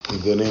In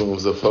the name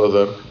of the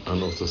Father,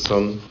 and of the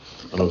Son,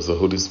 and of the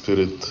Holy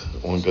Spirit,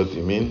 one God,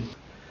 Amen.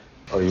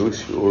 I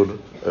wish you all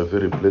a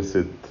very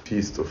blessed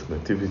feast of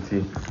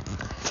Nativity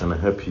and a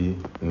happy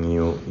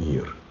New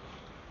Year.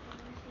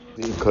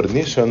 The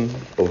incarnation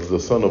of the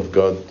Son of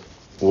God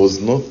was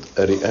not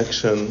a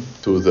reaction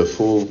to the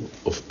fall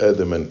of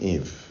Adam and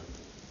Eve,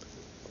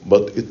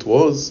 but it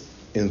was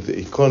in the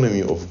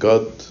economy of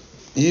God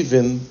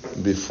even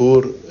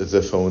before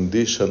the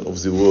foundation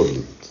of the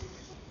world.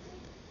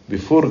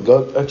 Before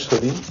God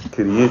actually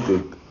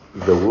created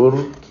the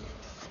world,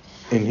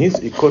 in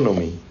His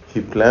economy,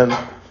 He planned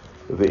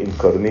the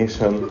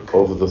incarnation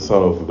of the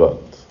Son of God.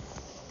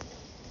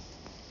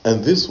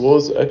 And this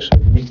was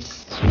actually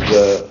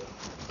the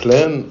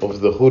plan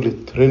of the Holy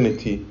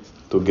Trinity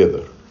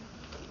together.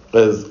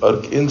 As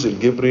Archangel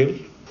Gabriel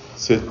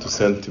said to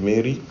Saint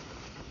Mary,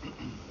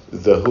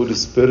 the Holy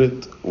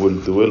Spirit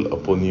will dwell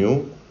upon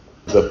you,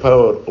 the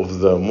power of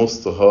the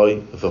Most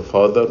High, the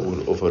Father,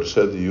 will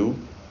overshadow you.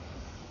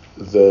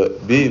 The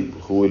babe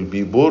who will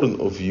be born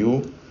of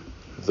you,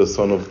 the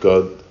Son of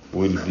God,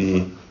 will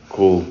be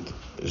called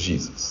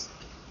Jesus.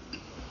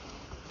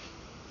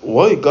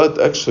 Why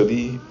God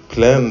actually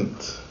planned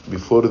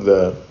before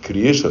the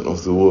creation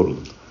of the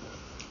world?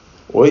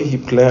 Why He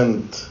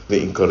planned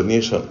the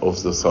incarnation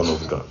of the Son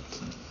of God?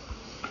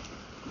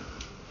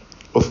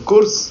 Of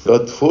course,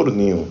 God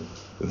foreknew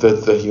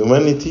that the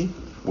humanity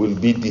will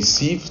be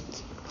deceived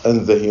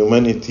and the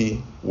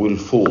humanity will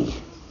fall.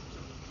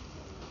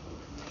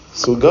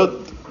 So God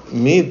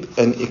made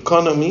an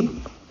economy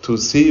to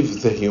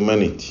save the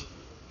humanity.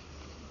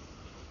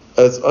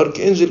 As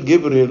Archangel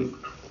Gabriel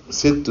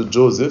said to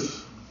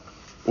Joseph,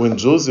 when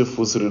Joseph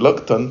was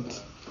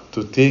reluctant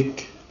to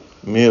take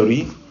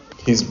Mary,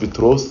 his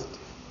betrothed,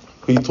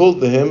 he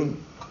told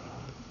him,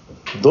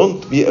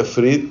 don't be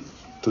afraid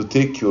to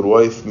take your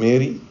wife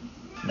Mary,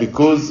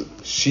 because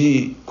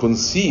she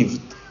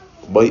conceived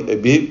by a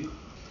babe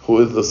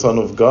who is the Son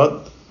of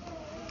God,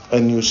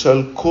 and you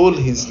shall call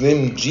his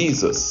name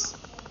Jesus,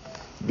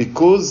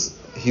 because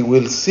he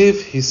will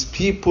save his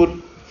people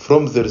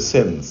from their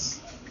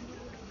sins.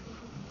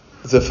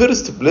 The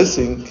first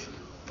blessing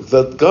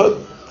that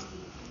God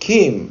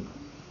came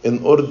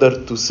in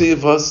order to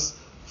save us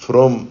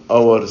from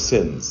our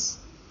sins.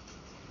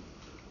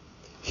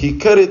 He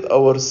carried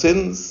our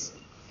sins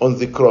on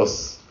the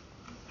cross.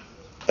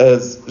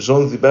 As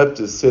John the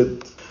Baptist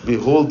said,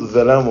 behold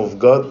the Lamb of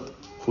God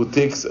who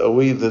takes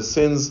away the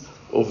sins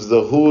of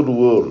the whole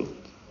world.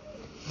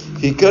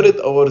 He carried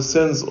our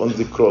sins on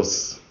the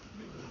cross,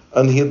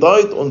 and He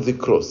died on the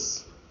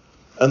cross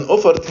and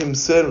offered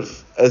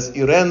Himself as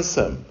a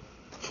ransom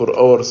for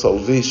our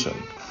salvation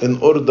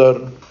in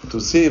order to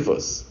save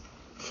us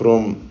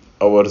from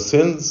our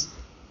sins,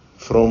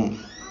 from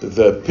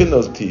the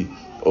penalty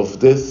of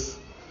death,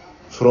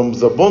 from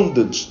the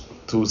bondage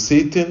to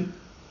Satan,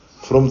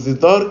 from the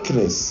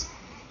darkness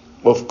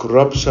of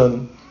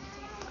corruption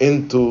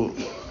into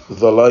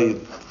the light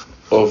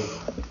of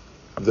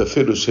the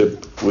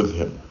fellowship with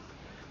Him.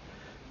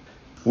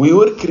 We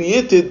were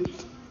created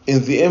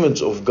in the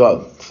image of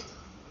God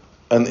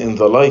and in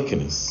the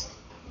likeness.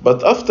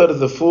 But after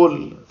the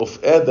fall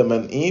of Adam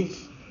and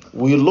Eve,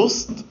 we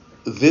lost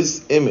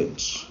this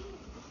image.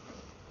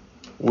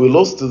 We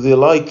lost the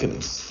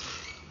likeness.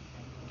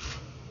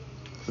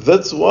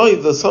 That's why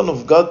the Son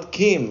of God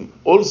came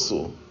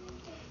also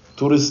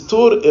to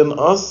restore in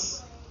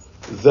us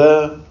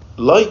the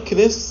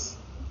likeness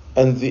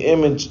and the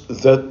image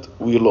that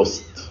we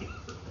lost.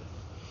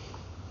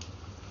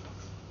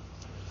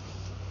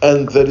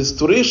 And the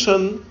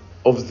restoration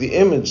of the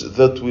image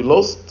that we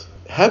lost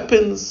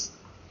happens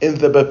in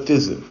the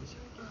baptism.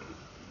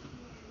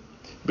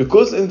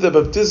 Because in the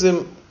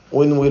baptism,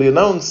 when we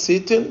renounce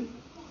Satan,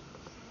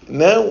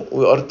 now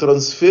we are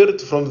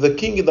transferred from the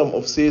kingdom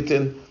of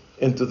Satan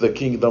into the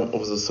kingdom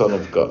of the Son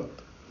of God.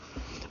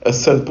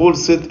 As St. Paul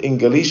said in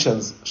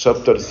Galatians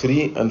chapter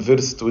 3 and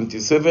verse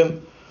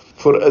 27,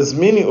 for as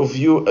many of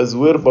you as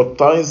were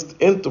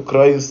baptized into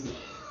Christ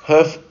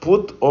have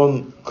put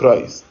on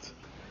Christ.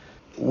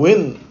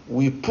 When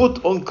we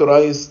put on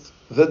Christ,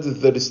 that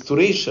is the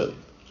restoration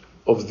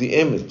of the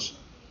image.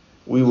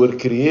 We were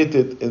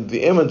created in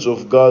the image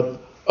of God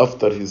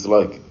after His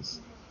likeness.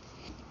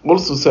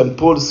 Also St.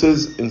 Paul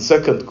says in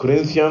 2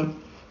 Corinthians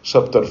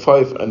chapter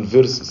 5 and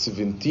verse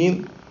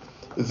 17,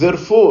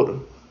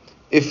 therefore,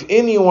 if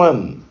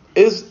anyone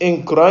is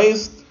in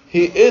Christ,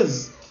 he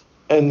is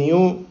a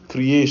new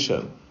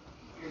creation.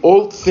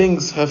 Old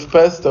things have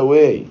passed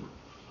away.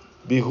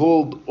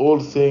 Behold,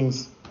 all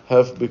things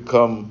have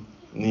become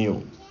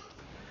new.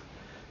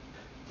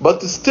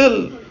 But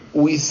still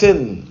we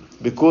sin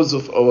because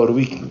of our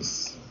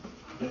weakness.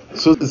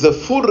 So the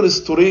full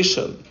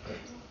restoration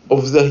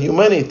of the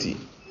humanity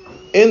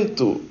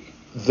into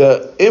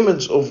the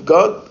image of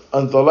God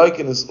and the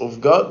likeness of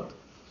God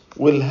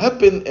will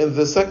happen in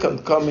the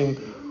second coming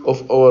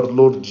of our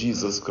Lord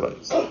Jesus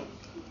Christ.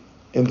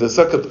 In the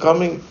second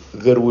coming,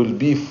 there will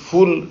be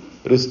full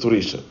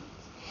restoration.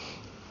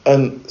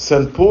 And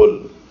St.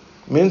 Paul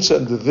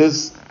mentioned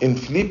this in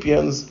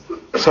Philippians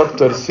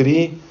chapter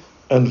 3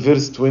 and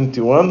verse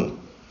 21,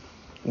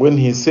 when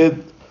he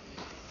said,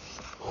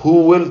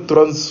 who will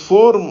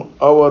transform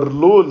our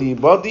lowly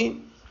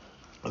body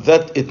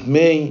that it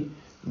may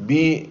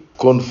be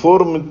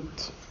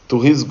conformed to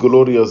his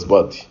glorious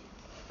body.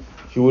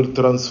 He will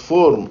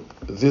transform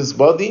this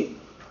body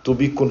to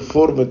be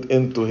conformed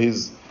into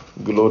his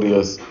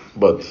glorious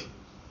body.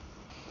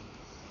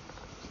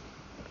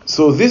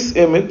 So this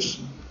image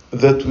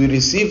that we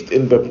received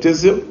in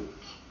baptism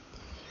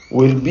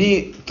will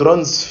be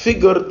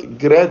transfigured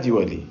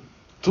gradually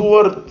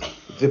toward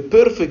the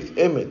perfect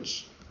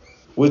image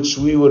which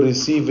we will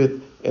receive it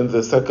in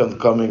the second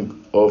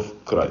coming of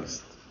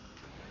Christ.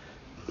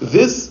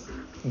 This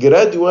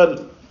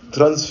gradual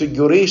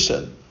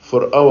transfiguration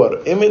for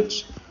our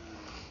image,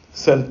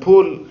 St.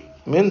 Paul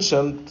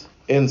mentioned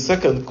in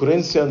 2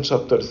 Corinthians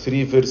chapter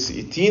 3 verse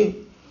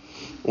 18,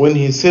 when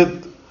he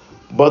said,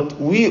 but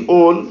we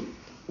all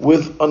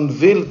with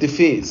unveiled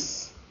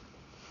face,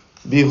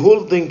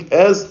 beholding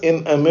as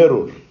in a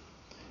mirror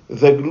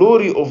the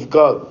glory of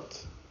God,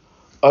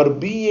 are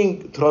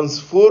being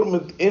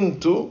transformed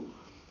into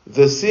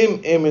the same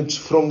image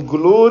from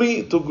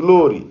glory to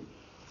glory,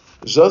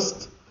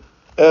 just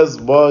as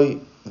by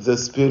the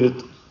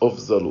Spirit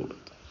of the Lord.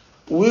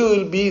 We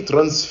will be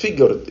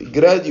transfigured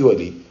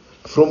gradually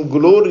from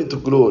glory to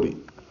glory.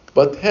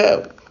 But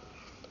how?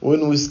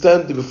 When we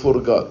stand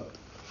before God.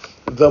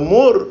 The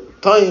more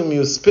time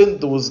you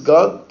spend with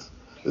God,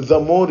 the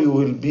more you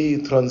will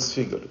be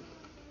transfigured.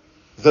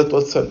 That's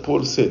what St.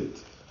 Paul said.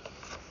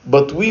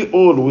 But we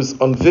all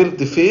with unveiled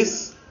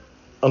face,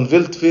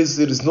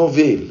 there is no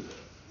veil.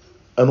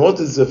 And what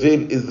is the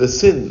veil? Is the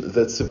sin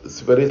that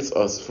separates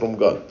us from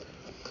God.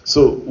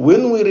 So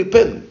when we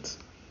repent,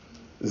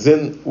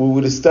 then we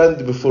will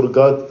stand before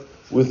God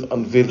with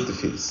unveiled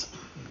face.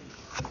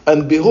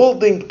 And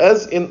beholding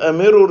as in a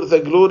mirror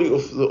the glory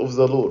of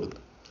the Lord.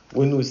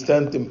 When we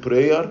stand in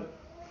prayer,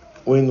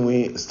 when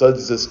we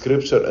study the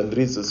scripture and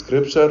read the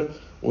scripture,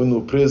 when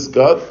we praise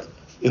God,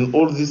 in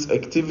all this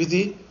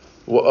activity,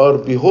 we are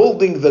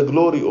beholding the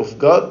glory of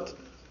God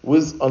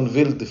with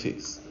unveiled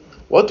face.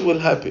 What will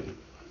happen?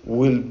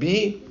 We will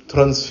be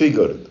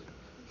transfigured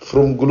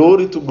from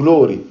glory to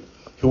glory.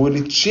 He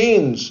will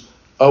change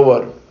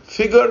our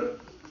figure,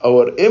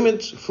 our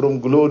image from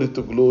glory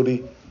to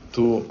glory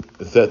to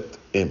that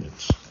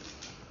image.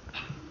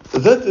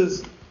 That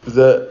is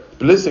the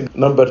blessing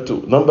number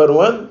 2. Number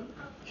 1,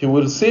 he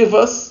will save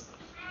us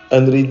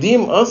and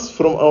redeem us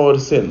from our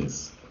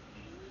sins.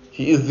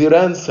 He is the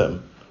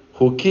ransom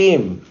who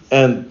came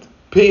and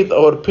paid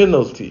our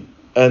penalty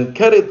and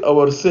carried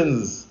our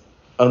sins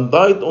and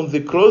died on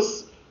the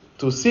cross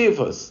to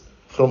save us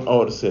from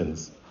our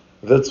sins.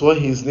 That's why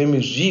his name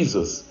is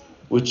Jesus,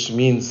 which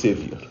means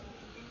Savior.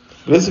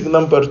 Blessing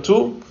number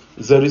 2,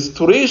 the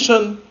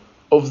restoration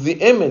of the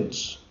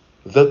image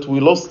that we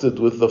lost it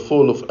with the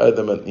fall of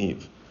Adam and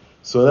Eve.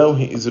 So now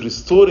he is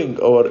restoring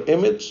our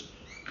image,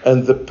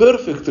 and the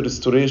perfect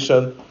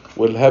restoration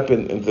will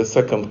happen in the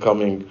second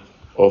coming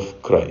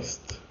of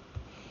Christ.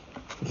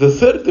 The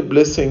third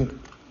blessing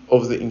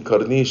of the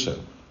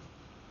incarnation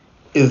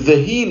is the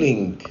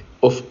healing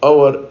of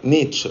our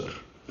nature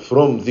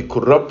from the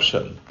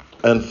corruption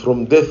and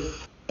from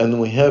death,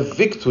 and we have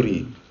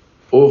victory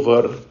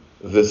over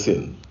the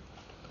sin.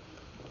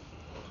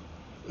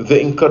 The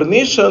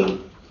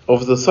incarnation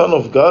of the Son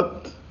of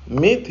God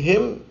made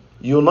him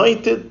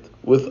united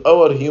with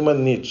our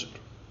human nature.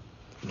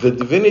 The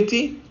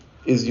divinity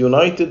is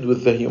united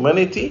with the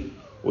humanity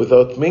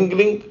without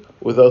mingling,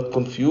 without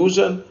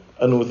confusion,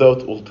 and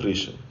without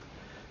alteration.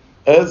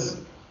 As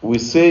we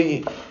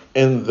say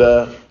in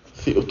the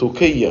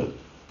Theotokia,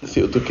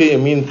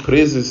 Theotokia means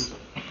praises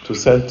to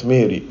Saint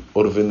Mary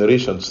or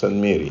veneration to Saint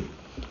Mary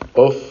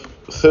of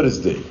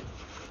Thursday.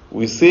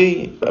 We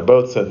say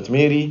about Saint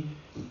Mary,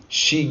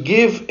 she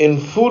gave in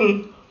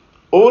full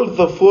all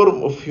the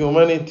form of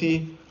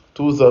humanity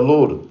to the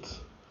Lord,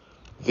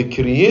 the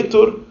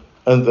Creator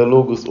and the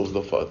Logos of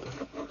the Father.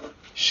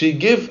 She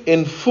gave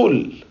in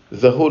full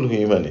the whole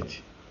humanity.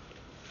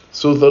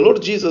 So the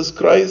Lord Jesus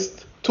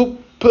Christ took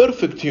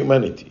perfect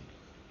humanity.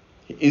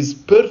 He is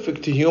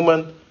perfect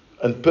human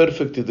and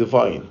perfect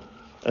divine.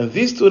 And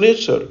these two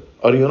natures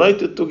are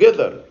united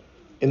together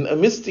in a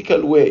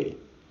mystical way,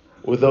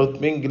 without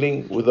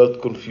mingling,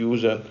 without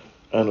confusion,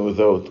 and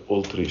without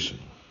alteration.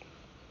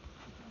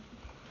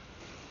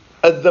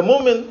 At the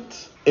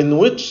moment in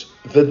which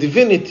the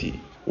divinity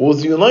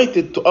was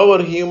united to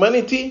our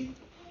humanity,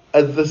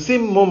 at the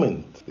same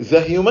moment,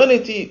 the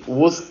humanity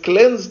was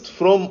cleansed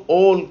from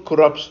all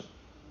corruption.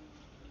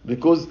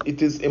 Because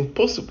it is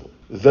impossible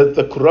that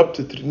the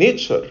corrupted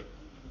nature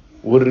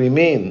will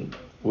remain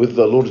with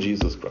the Lord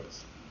Jesus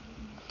Christ.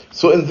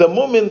 So in the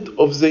moment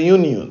of the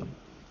union,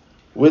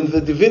 when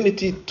the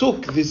divinity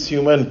took this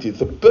humanity,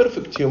 the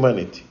perfect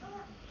humanity,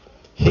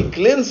 he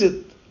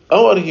cleansed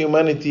our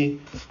humanity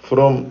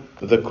from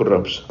the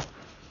corruption.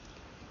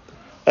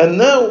 And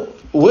now,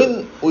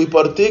 when we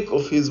partake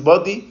of his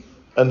body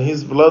and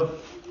his blood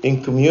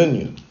in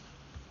communion,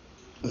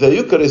 the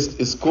Eucharist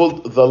is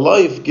called the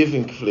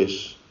life-giving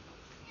flesh.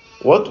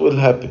 What will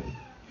happen?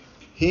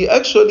 He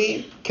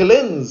actually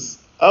cleansed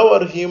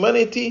our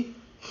humanity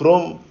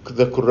from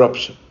the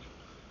corruption.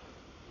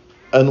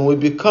 And we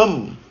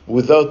become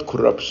without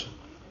corruption.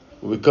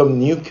 We become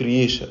new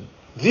creation.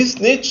 This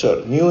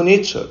nature, new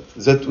nature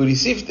that we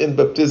received in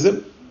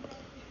baptism,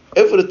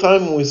 every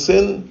time we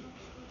sin,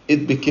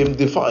 it became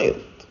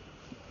defiled.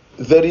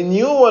 The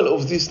renewal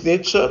of this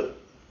nature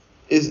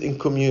is in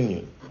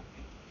communion.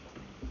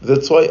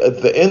 That's why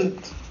at the end,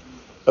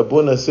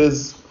 Abuna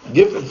says,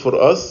 given for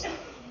us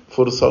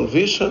for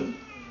salvation,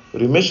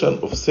 remission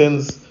of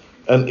sins,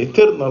 and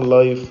eternal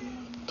life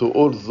to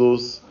all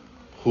those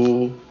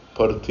who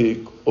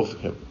partake of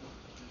him.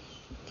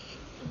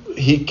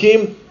 He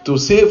came to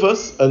save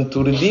us and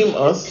to redeem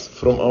us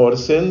from our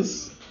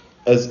sins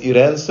as a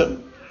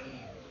ransom.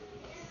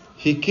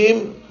 He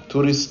came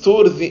to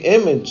restore the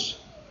image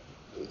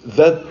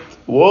that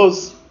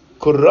was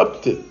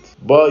corrupted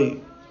by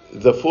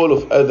the fall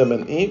of Adam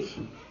and Eve,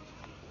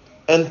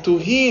 and to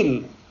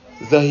heal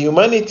the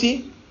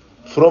humanity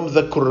from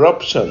the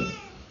corruption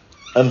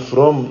and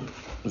from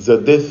the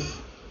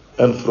death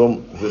and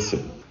from the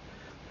sin.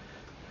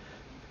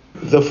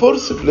 The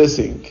fourth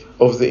blessing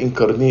of the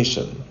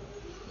incarnation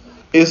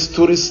is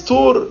to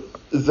restore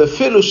the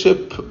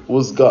fellowship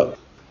with God.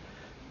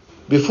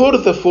 Before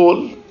the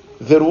fall,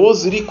 there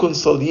was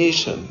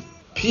reconciliation,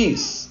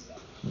 peace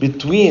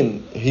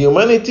between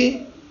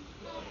humanity,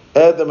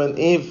 Adam and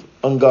Eve,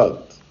 and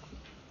God.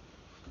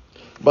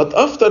 But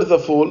after the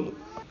fall,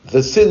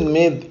 the sin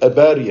made a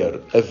barrier,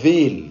 a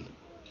veil,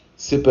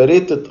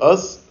 separated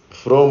us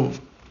from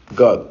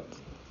God.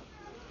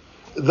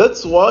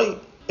 That's why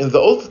in the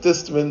Old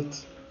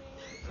Testament,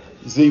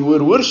 they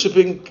were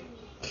worshipping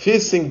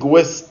facing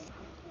west.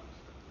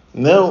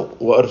 Now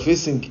we are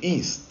facing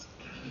east.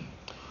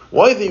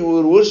 Why they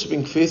were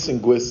worshipping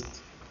facing west?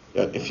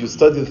 If you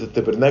study the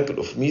tabernacle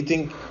of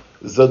meeting,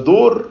 the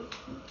door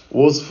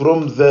was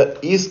from the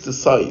east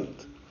side,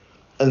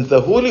 and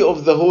the Holy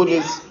of the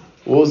Holies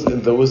was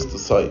in the west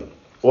side.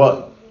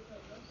 Why?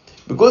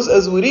 Because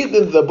as we read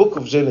in the book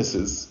of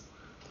Genesis,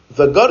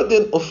 the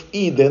Garden of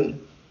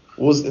Eden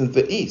was in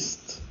the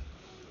east.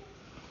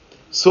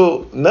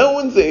 So now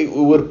when they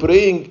were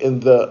praying in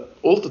the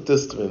Old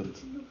Testament,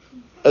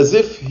 as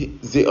if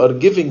they are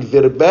giving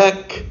their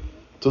back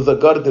to the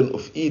Garden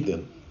of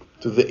Eden,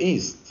 to the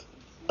east,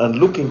 and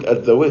looking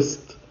at the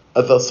west,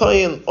 as a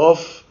sign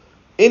of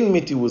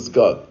enmity with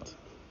God.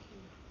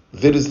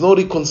 There is no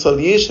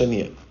reconciliation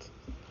yet.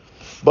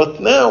 But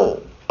now,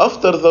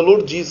 after the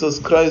Lord Jesus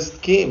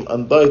Christ came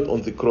and died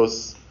on the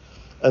cross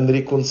and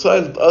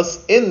reconciled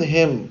us in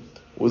him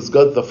with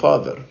God the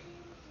Father,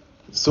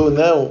 so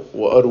now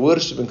we are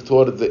worshipping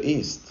toward the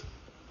east.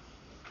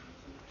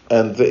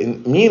 And the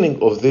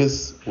meaning of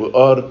this, we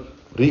are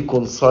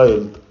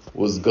reconciled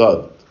with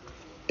God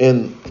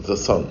in the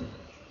Son.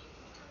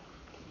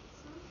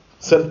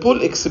 St.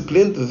 Paul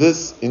explained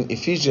this in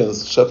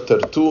Ephesians chapter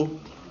 2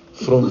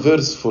 from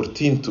verse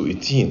 14 to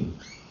 18,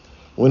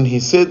 when he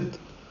said,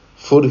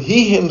 "For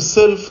he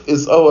himself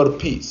is our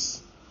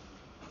peace.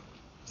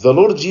 The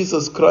Lord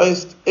Jesus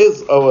Christ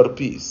is our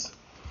peace,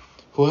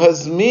 who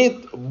has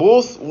made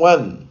both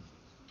one."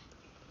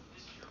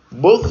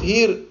 Both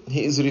here,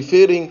 he is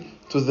referring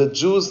to the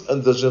Jews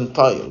and the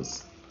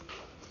Gentiles,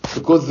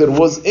 because there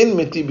was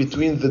enmity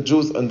between the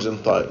Jews and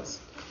Gentiles.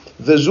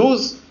 The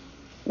Jews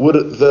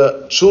were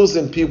the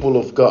chosen people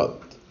of God.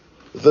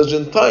 The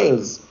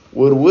Gentiles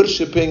were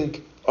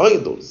worshipping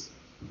idols.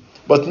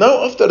 But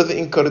now after the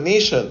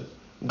incarnation,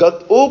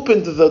 God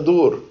opened the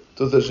door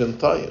to the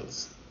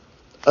Gentiles.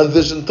 And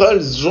the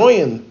Gentiles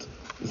joined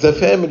the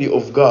family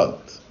of God.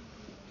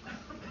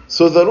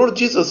 So the Lord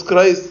Jesus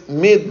Christ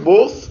made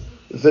both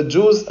the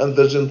Jews and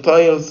the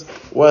Gentiles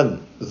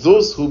one,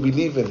 those who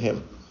believe in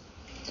him,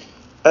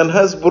 and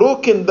has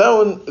broken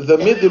down the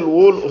middle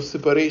wall of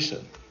separation.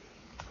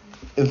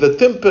 In the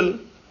temple,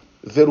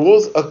 there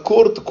was a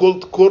court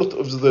called Court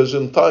of the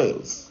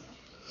Gentiles.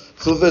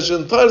 So the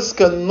Gentiles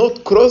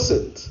cannot cross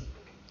it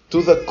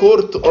to the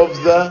court of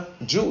the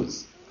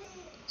Jews.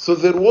 So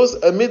there was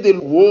a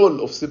middle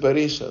wall of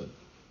separation.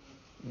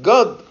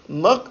 God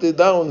knocked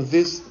down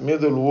this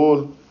middle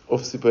wall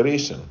of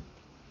separation,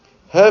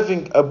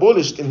 having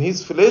abolished in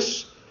his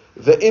flesh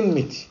the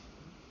enmity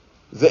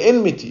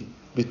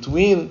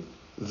between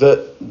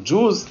the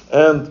Jews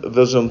and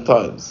the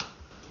Gentiles,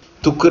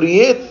 to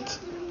create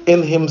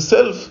in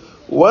himself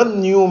one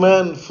new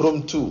man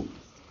from two.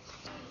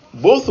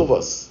 Both of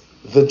us,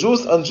 the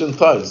Jews and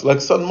Gentiles,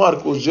 like St.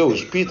 Mark was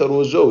Jewish, Peter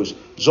was Jewish,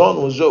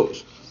 John was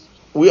Jewish.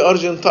 We are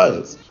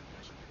Gentiles.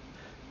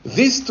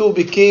 These two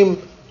became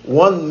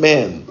one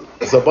man,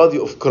 the body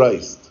of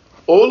Christ.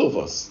 All of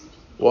us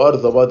are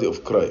the body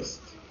of Christ.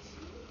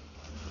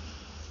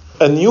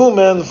 A new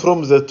man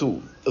from the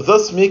two,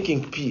 thus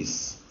making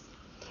peace,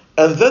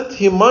 and that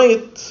he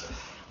might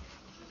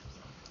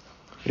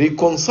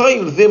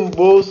reconcile them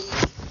both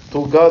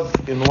to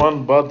God in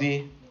one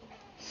body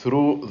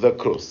through the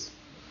cross.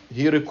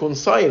 He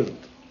reconciled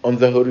on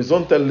the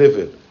horizontal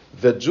level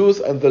the Jews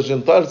and the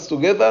Gentiles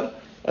together,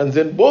 and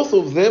then both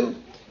of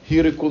them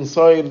he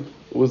reconciled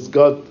with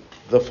God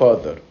the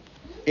Father.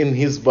 in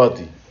his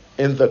body,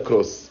 in the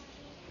cross.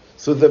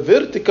 So the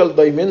vertical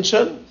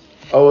dimension,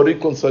 our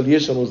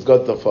reconciliation with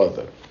God the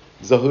Father.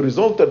 The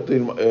horizontal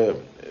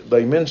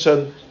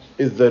dimension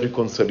is the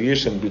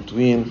reconciliation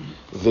between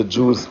the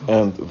Jews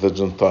and the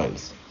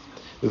Gentiles.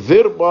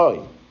 Thereby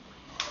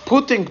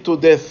putting to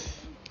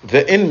death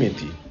the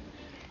enmity.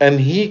 And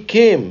he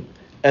came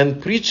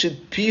and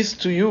preached peace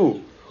to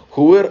you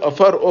who were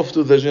afar off,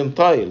 to the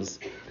Gentiles,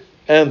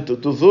 and to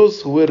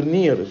those who were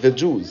near, the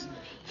Jews.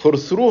 For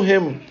through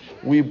him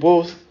we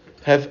both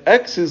have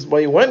access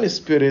by one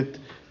Spirit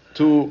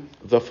to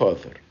the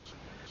Father.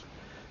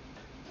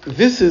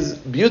 This is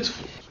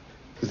beautiful,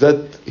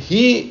 that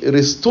he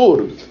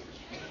restored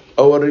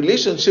our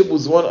relationship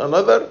with one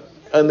another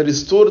and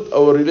restored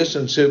our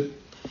relationship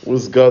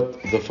with God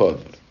the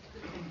Father.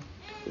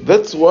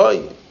 That's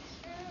why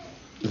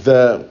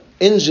the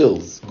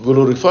angels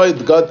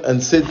glorified God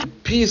and said,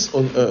 peace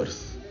on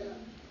earth,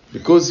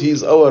 because he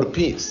is our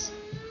peace.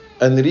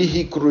 And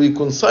he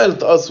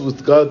reconciled us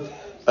with God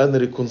and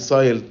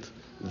reconciled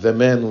the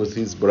man with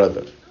his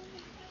brother.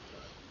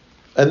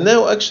 And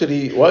now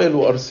actually, while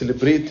we are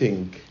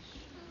celebrating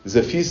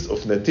the Feast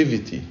of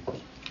Nativity,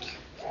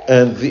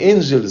 and the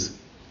angels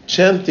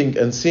chanting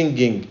and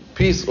singing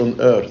peace on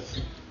earth,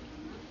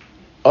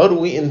 are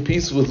we in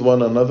peace with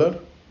one another?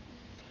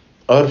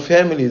 Are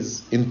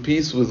families in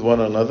peace with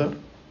one another?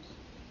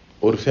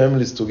 Or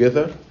families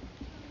together?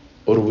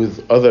 Or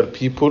with other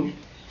people?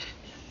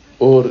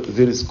 Or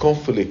there is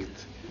conflict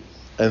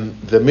and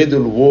the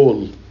middle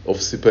wall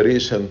of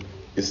separation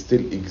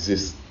still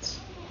exists?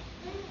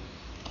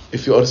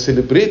 If you are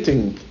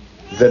celebrating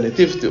the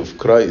Nativity of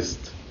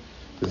Christ,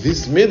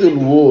 this middle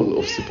wall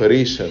of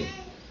separation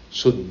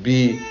should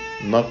be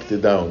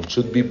knocked down,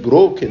 should be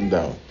broken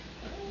down.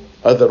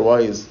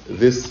 Otherwise,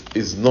 this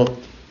is not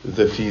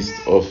the Feast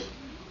of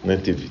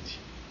Nativity.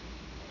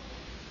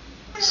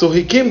 So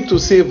he came to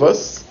save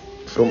us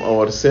from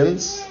our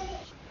sins.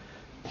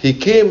 He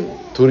came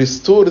to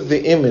restore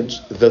the image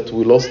that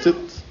we lost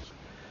it.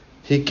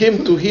 He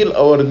came to heal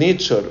our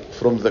nature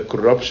from the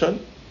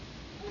corruption.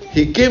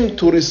 He came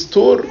to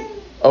restore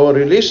our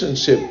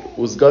relationship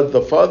with God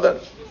the Father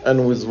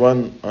and with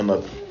one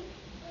another.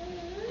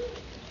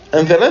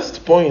 And the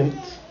last point,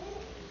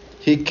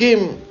 he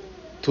came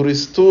to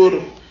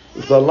restore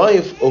the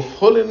life of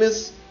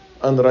holiness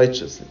and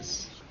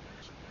righteousness.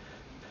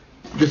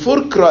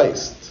 Before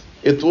Christ,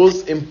 it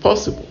was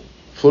impossible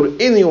for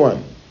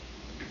anyone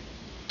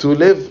to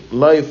live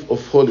life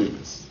of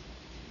holiness.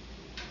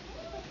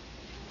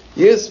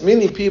 Yes,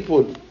 many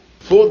people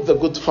fought the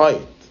good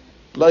fight,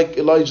 like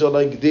Elijah,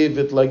 like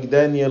David, like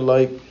Daniel,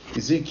 like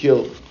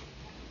Ezekiel.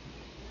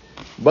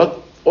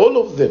 But all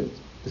of them,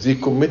 they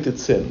committed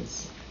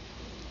sins.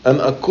 And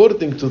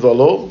according to the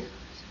law,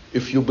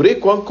 if you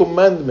break one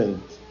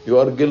commandment, you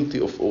are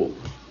guilty of all.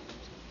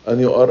 And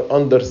you are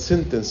under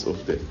sentence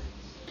of death.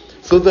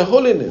 So the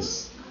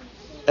holiness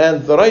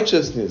and the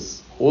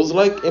righteousness was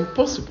like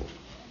impossible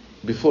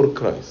before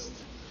Christ.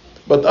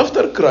 But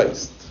after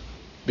Christ,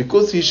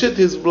 because he shed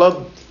his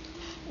blood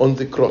on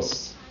the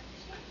cross,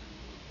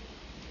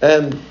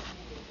 and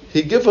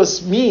he gave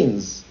us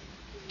means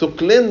to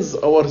cleanse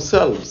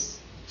ourselves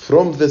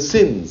from the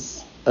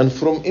sins and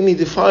from any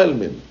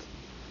defilement.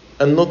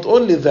 And not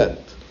only that,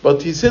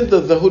 but he sent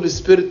the Holy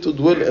Spirit to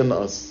dwell in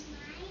us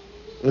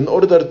in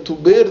order to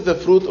bear the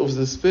fruit of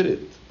the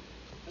Spirit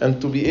and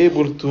to be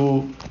able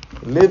to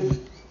live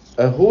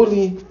a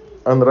holy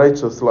and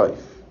righteous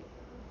life.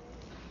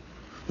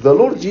 The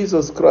Lord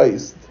Jesus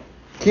Christ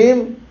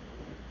came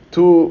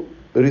to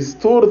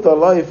restore the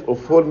life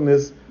of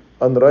holiness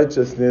and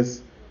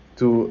righteousness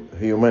to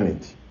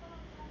humanity.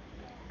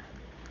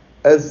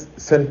 As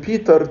St.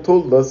 Peter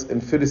told us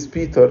in 1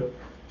 Peter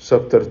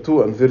chapter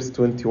 2 and verse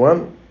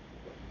 21,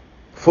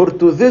 for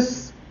to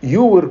this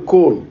you were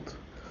called,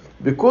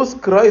 because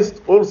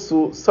Christ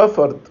also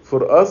suffered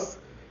for us,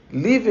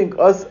 leaving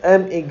us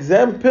an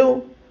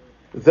example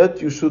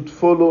that you should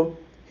follow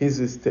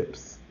his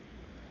steps.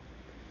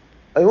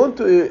 I want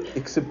to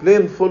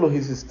explain follow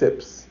his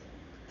steps.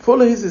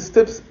 Follow his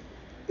steps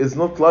is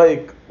not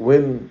like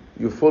when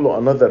you follow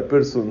another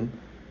person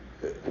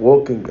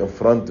walking in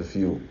front of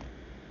you.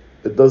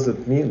 It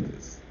doesn't mean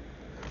this.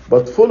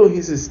 But follow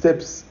his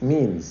steps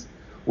means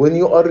when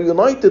you are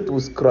united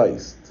with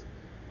Christ,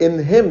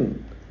 in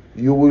him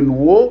you will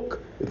walk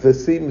the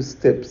same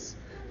steps.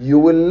 You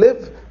will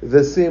live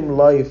the same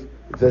life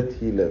that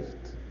he lived.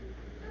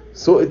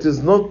 So it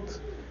is not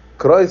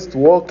Christ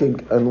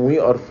walking and we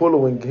are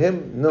following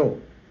him. No.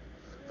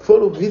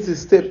 Follow his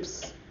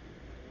steps.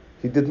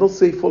 He did not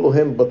say follow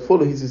him, but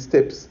follow his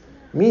steps.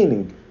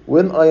 Meaning,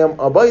 when I am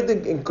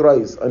abiding in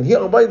Christ and he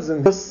abides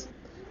in us,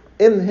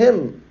 in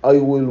him I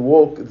will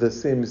walk the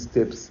same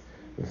steps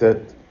that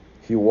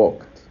he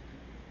walked.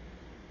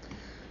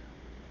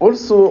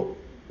 Also,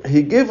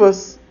 he gave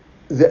us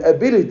the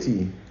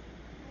ability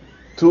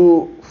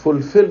to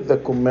fulfill the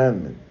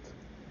commandment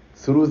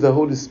through the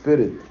Holy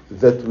Spirit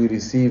that we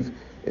receive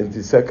in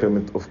the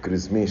sacrament of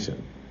chrismation.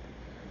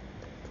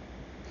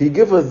 He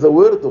gave us the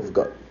Word of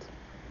God.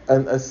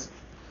 And as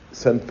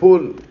St.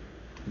 Paul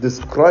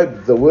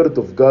described the Word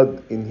of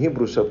God in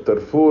Hebrews chapter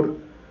 4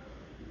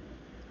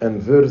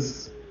 and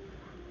verse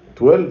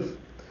 12.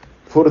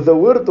 For the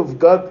Word of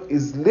God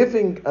is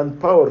living and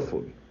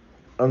powerful,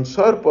 and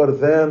sharper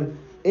than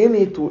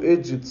any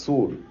two-edged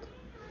sword,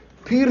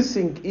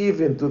 piercing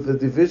even to the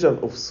division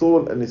of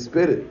soul and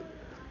spirit,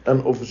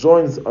 and of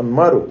joints and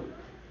marrow,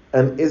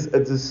 and is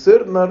a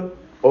discerner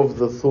of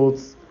the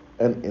thoughts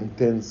and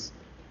intents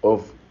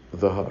of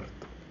the heart.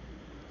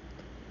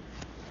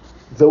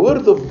 The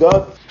Word of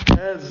God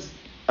has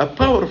a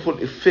powerful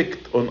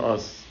effect on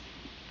us.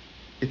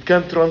 It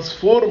can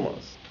transform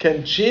us,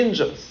 can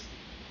change us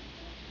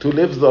to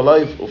live the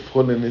life of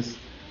holiness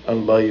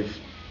and life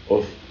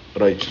of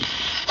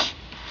righteousness.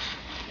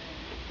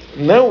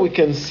 Now we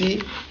can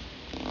see,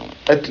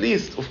 at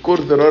least, of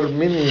course, there are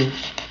many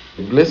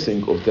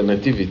blessings of the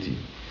Nativity,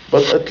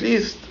 but at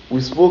least we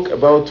spoke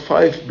about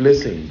 5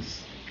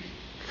 blessings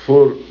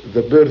for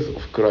the birth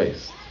of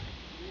Christ.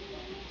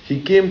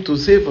 He came to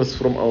save us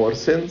from our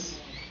sins.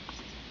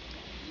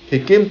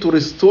 He came to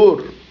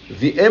restore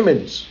the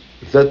image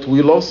that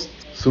we lost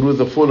through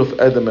the fall of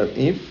Adam and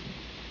Eve.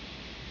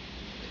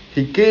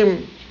 He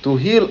came to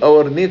heal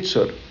our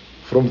nature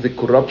from the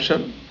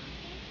corruption.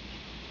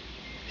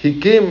 He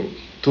came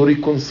to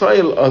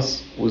reconcile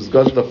us with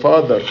God the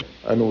Father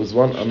and with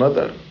one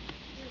another.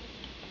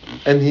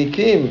 And He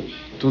came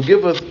to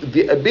give us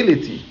the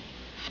ability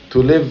to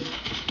live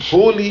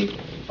holy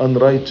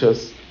and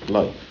righteous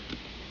life.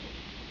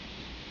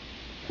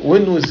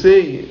 When we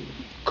say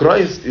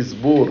Christ is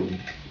born,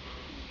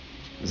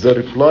 the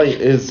reply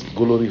is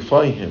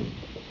glorify Him.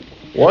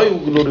 Why we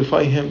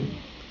glorify Him?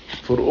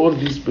 For all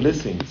these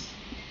blessings.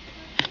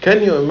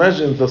 Can you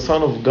imagine the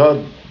Son of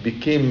God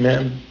became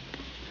man?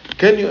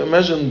 Can you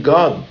imagine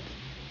God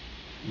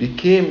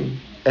became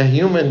a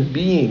human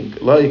being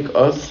like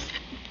us?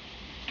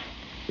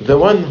 The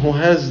one who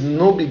has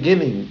no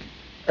beginning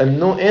and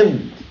no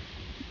end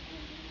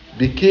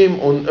became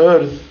on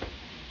earth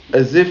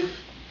as if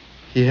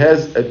He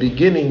has a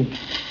beginning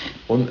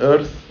on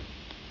earth.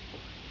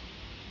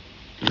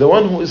 The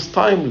one who is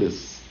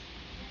timeless,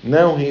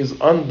 now He is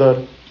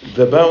under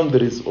the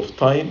boundaries of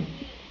time.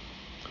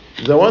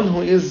 The one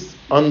who is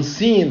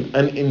unseen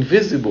and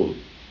invisible,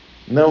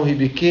 now He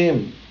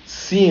became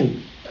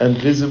seen and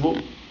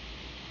visible.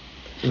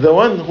 The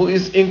one who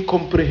is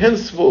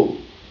incomprehensible,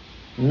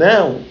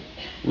 now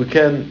we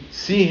can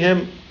see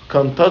Him,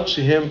 can touch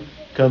Him,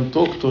 can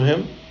talk to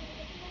Him.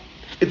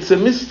 It's a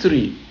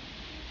mystery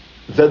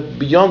that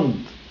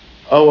beyond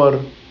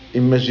our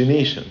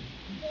imagination.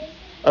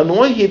 And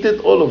why He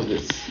did all of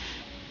this?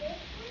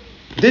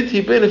 Did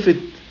He benefit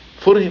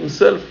for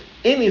Himself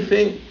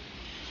anything?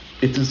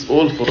 It is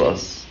all for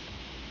us.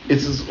 It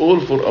is all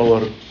for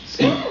our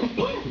sake.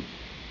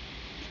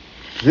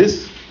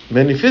 This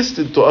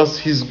manifested to us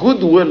His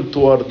goodwill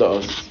toward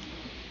us,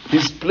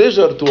 His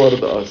pleasure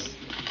toward us,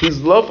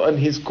 His love and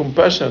His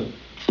compassion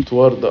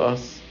toward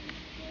us.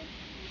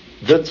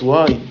 That's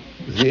why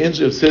the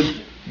angel said,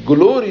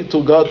 "Glory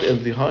to God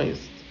in the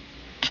highest,"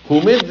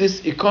 who made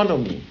this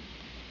economy.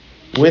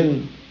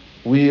 When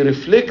we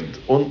reflect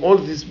on all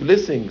these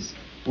blessings,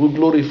 we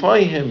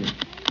glorify Him.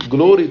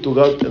 Glory to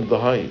God in the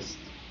highest.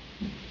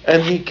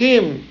 And He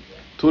came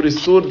to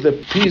restore the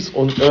peace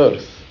on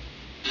earth.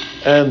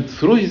 And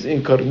through His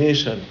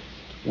incarnation,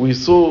 we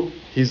saw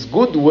His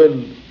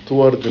goodwill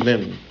toward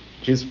men,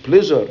 His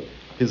pleasure,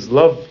 His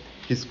love,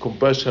 His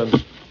compassion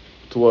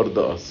toward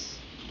us.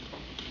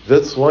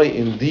 That's why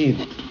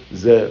indeed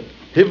the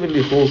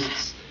heavenly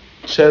hosts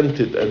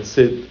chanted and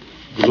said,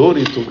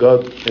 "Glory to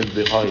God in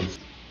the highest,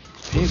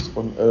 peace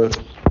on earth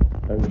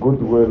and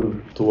goodwill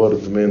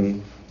toward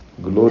men.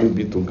 Glory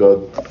be to God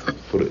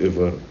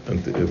forever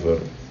and ever.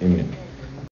 Amen."